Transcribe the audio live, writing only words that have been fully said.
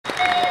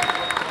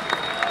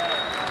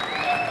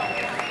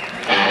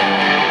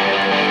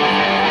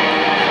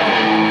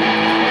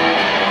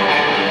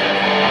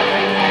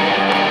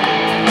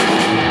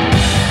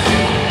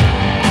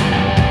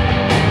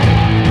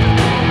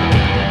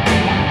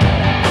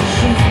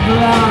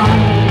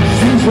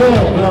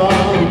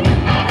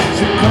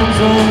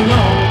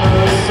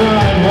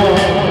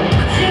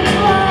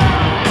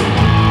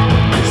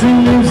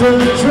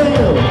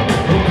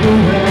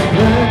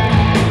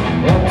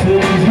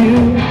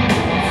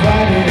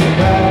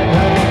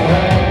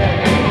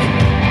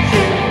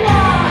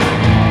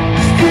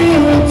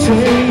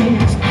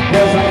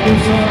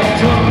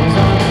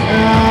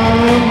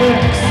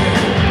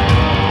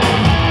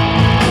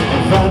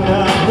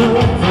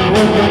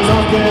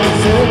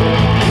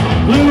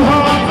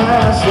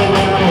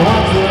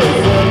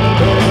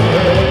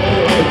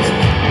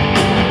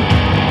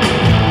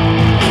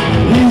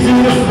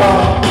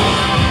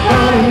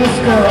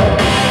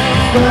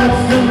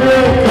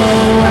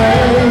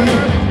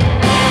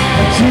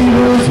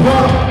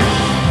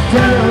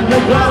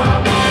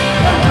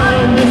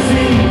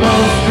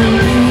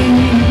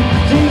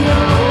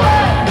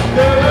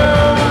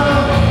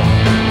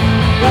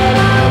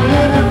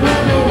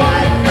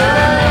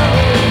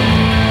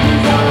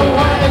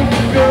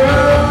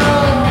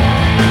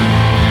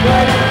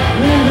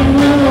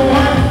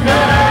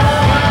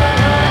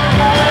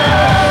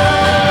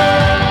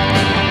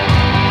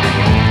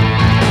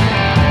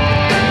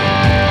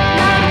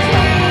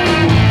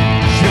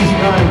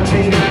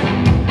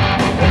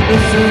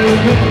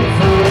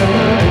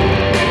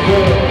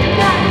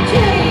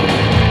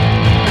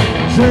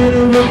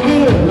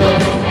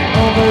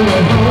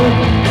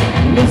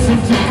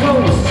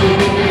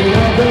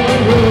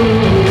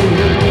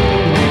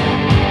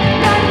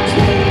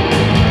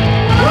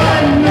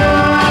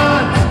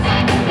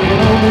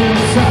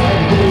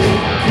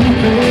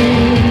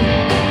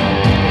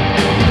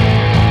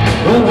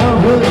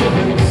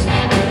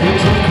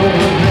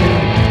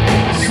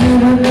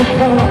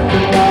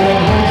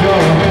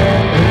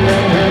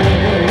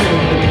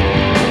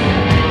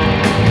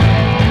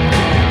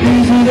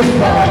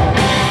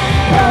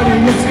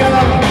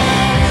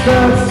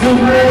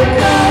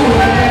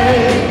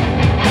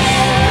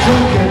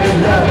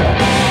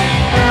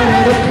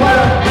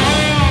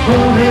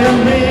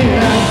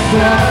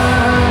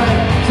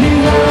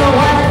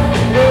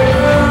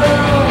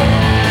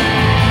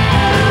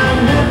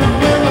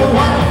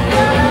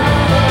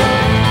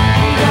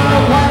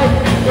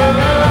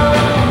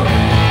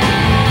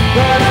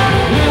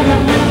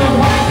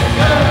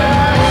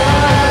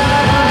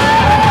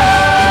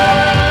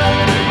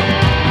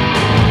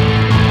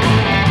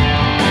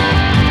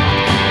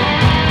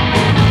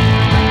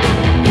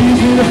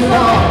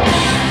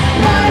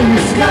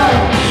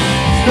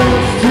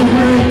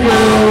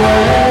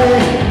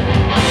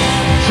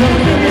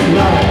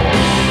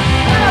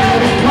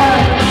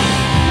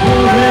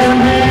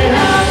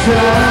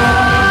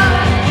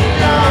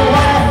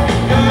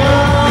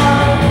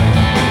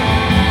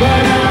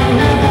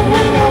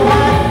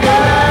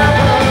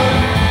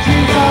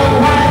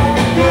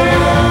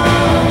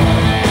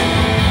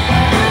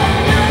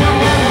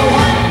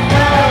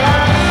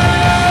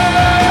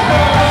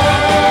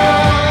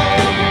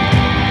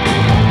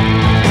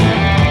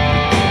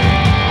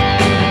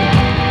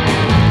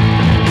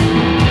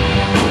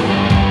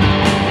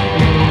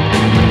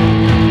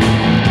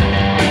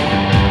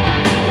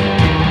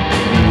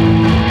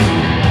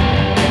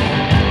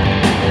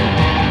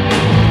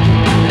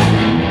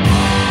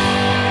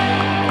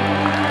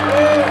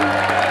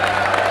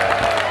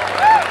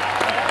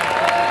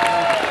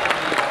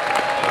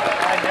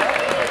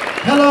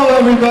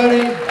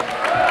everybody.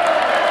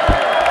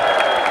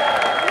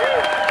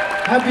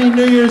 Happy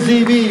New Year's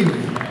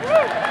Eve.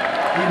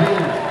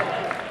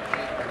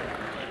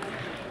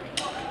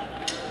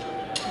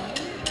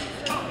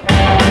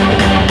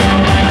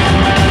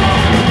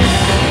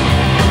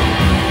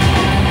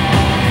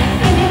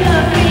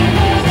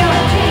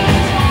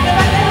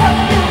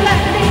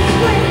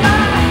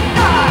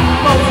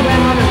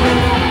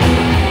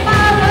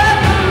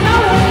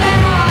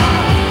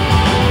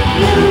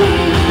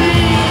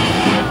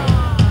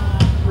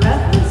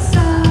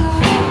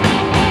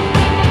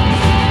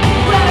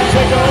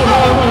 Take a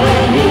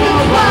home, you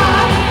know.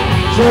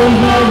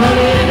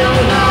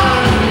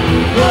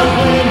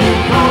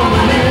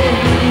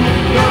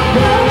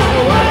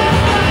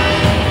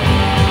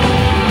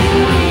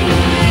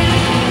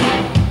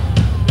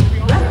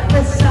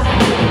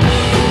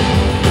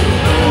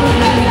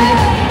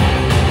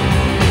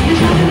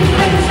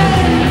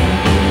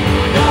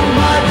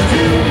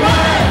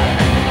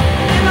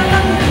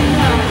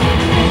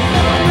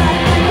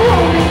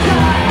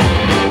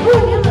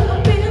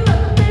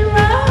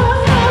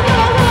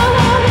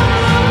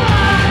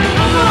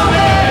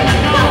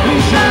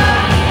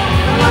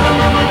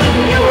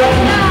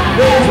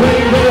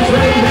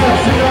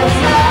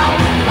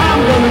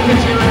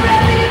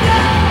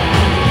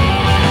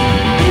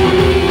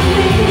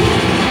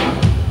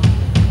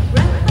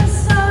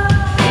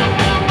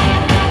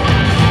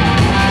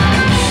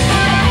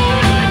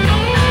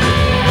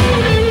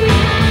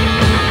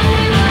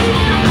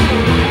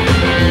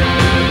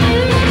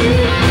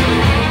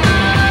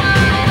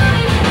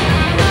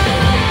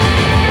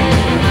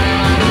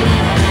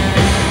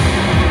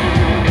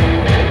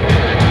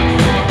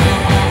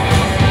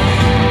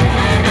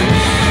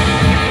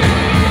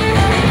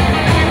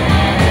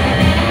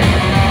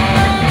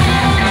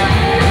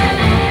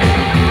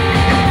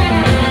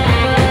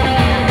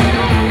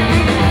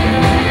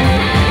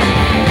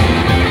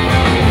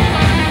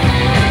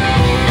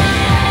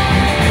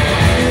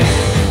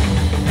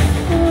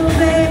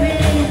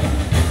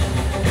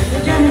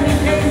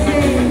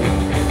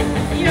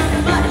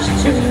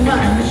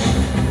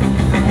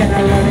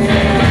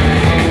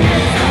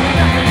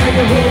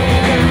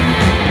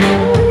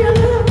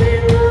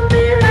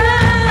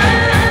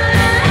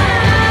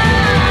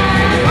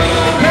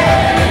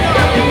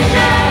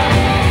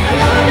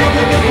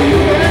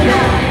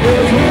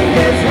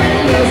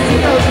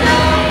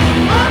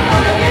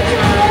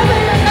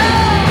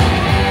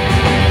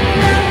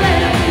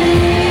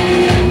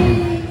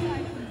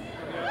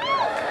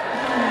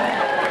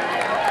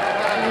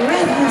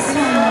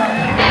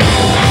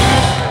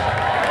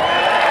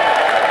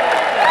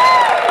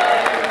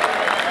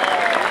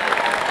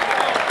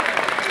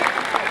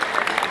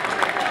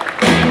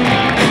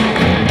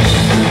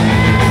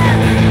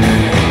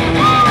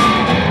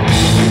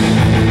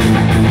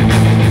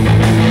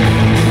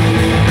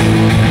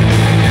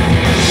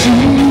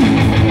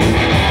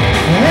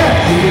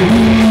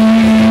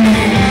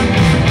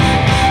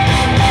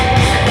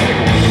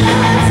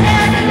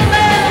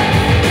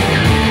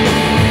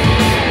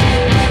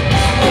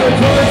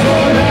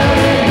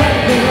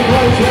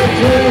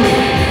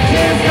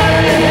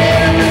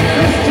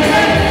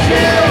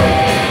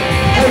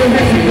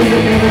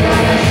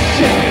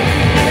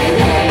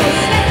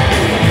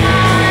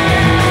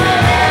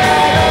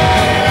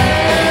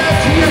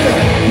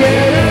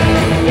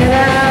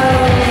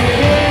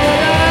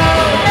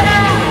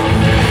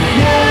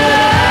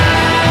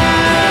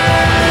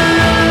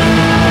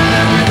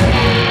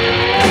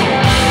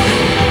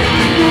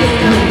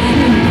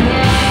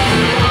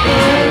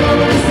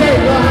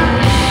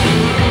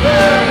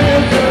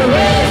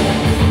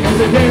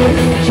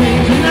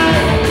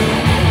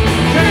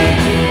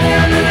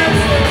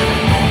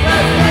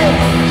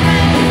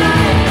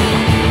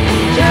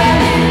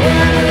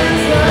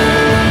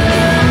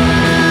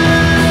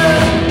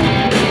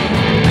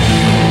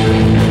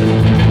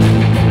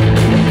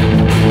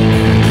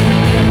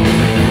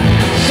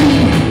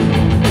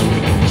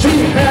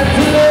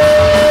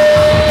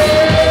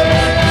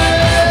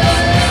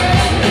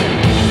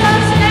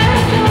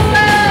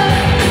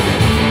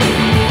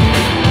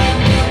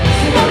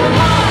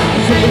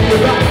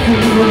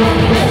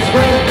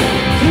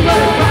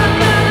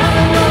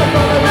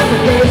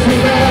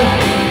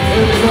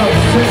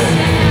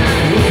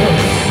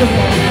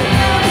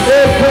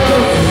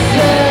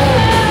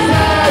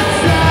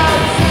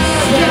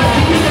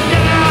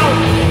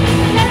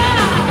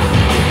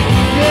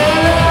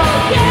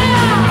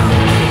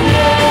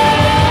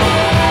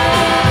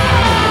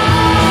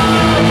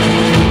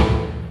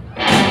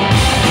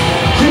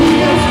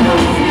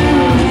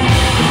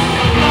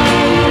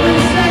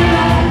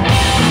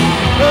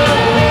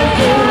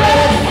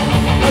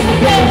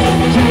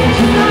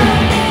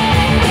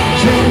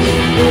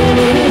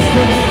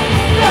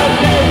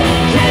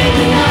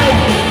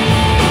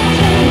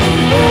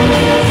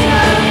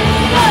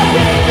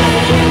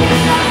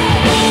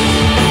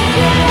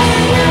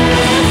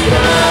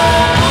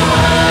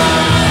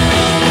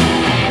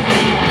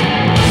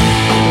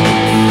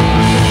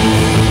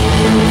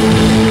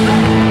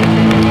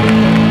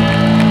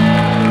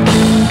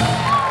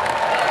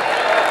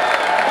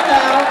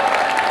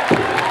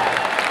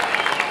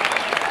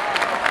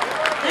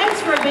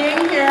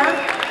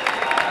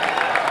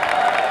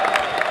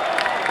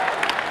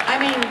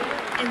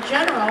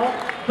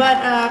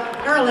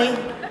 early.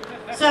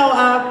 So,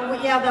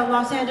 yeah, the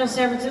Los Angeles,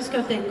 San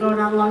Francisco thing going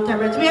on a long time.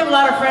 We have a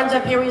lot of friends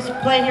up here. We used to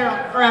play here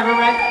forever,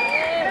 right?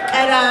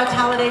 And it's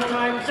holiday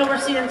time, so we're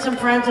seeing some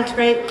friends. It's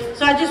great.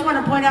 So I just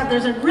want to point out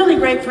there's a really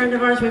great friend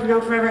of ours we've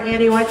known forever,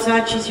 Annie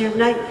Whiteside. She's here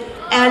tonight.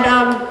 And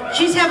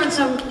she's having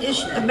some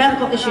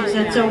medical issues,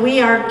 and so we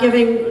are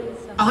giving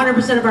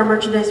 100% of our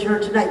merchandise to her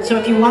tonight. So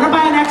if you want to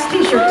buy an X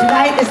t-shirt,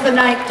 tonight is the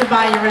night to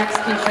buy your X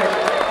t-shirt.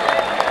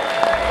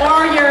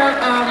 Or your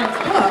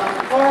book,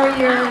 or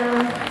your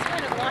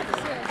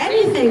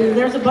anything.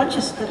 There's a bunch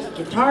of stuff,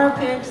 guitar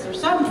picks, there's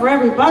something for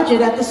every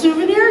budget at the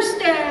souvenir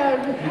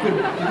stand.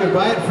 You could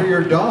buy it for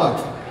your dog.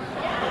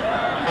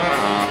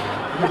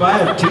 You could buy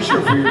a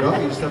t-shirt for your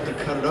dog, you just have to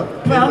cut it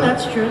up. Well,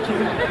 that's true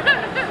too.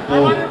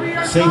 Oh,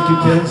 safety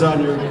pins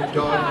on your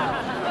dog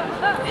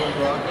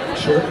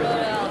shirt.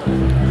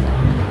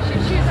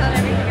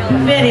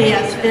 Vinny,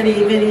 yes,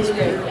 Vinny's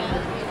great.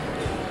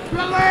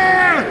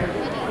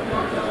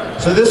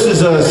 So this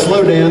is a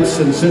slow dance,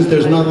 and since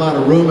there's not a lot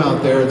of room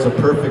out there, it's a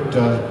perfect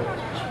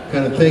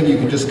kind of thing. You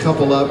can just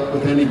couple up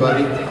with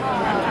anybody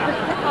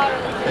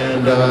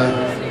and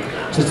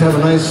just have a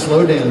nice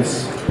slow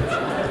dance.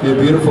 It'll be a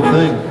beautiful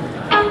thing.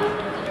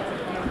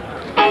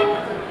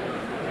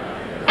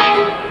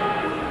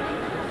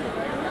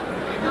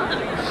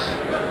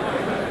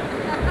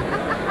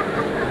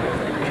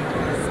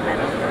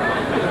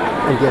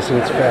 I'm guessing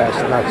it's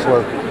fast, not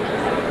slow.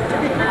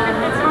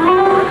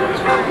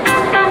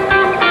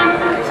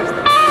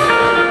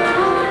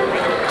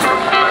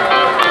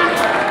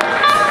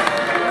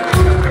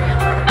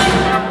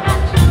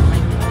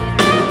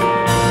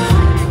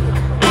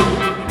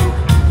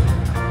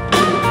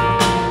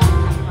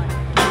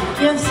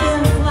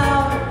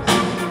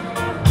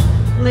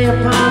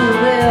 Upon the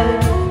bed,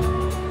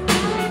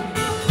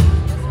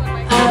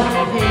 a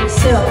pink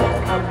silk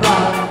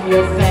above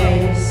your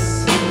face.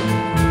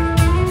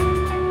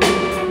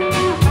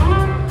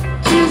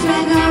 Tears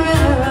make a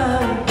river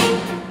of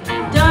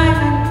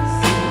diamonds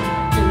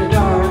in the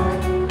dark,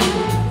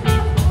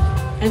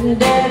 and the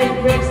daddy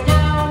breaks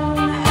down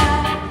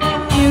at the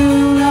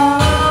funeral.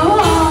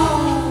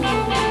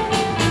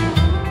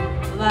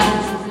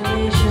 Lies of the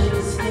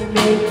nations, they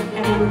make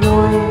an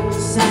annoying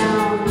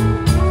sound.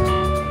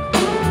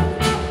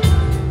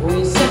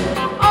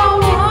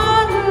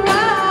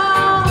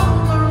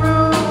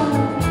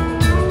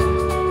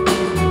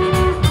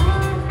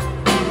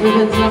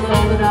 Ribbons are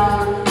folded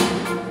on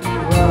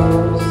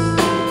rose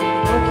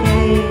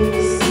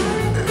bouquets.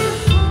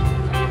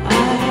 I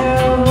hear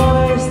a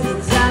voice that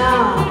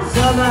sounds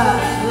so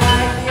much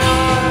like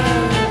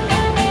yours.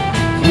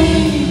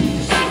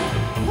 Please,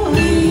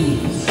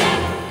 please,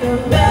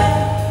 come back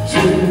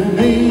to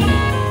me.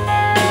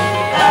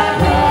 I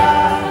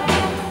cry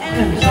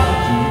and talk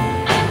to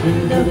you in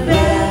the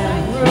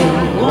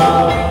bedroom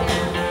wall.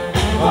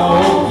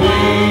 Oh,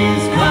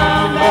 please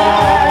come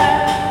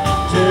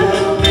back to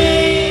me.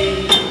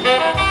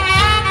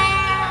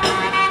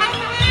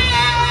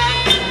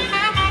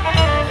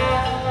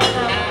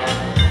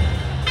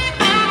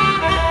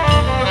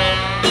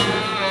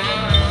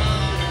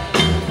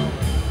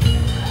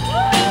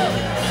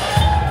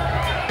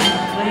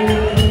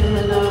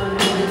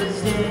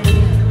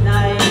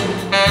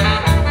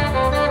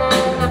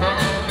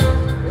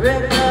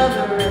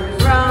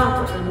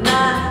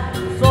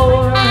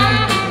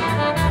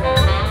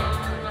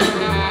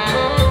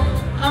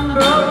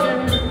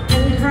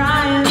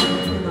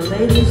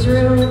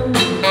 Room.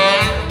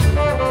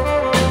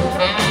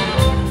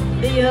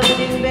 The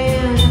opening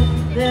band,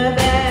 they're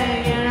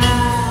banging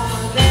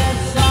out their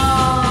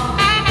song.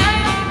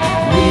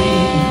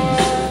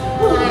 Please,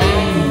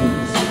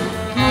 please,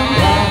 come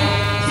back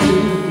to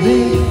me.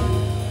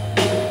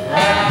 I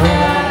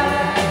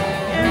cry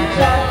and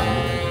talk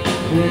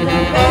with a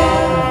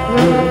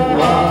bedroom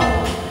wall.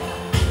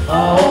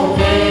 Oh,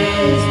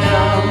 please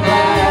come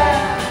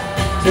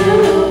back to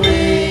me.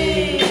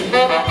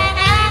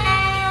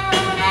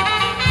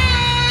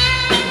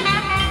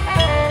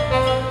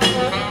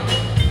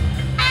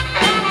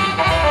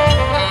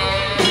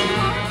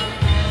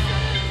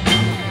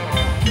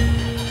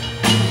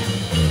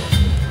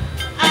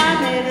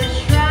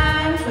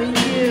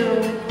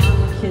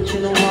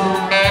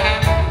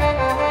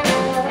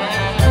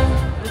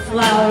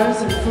 Flowers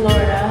in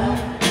Florida,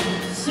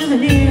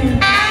 souvenir.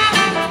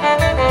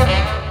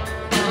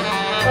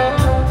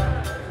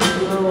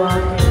 Blue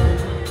on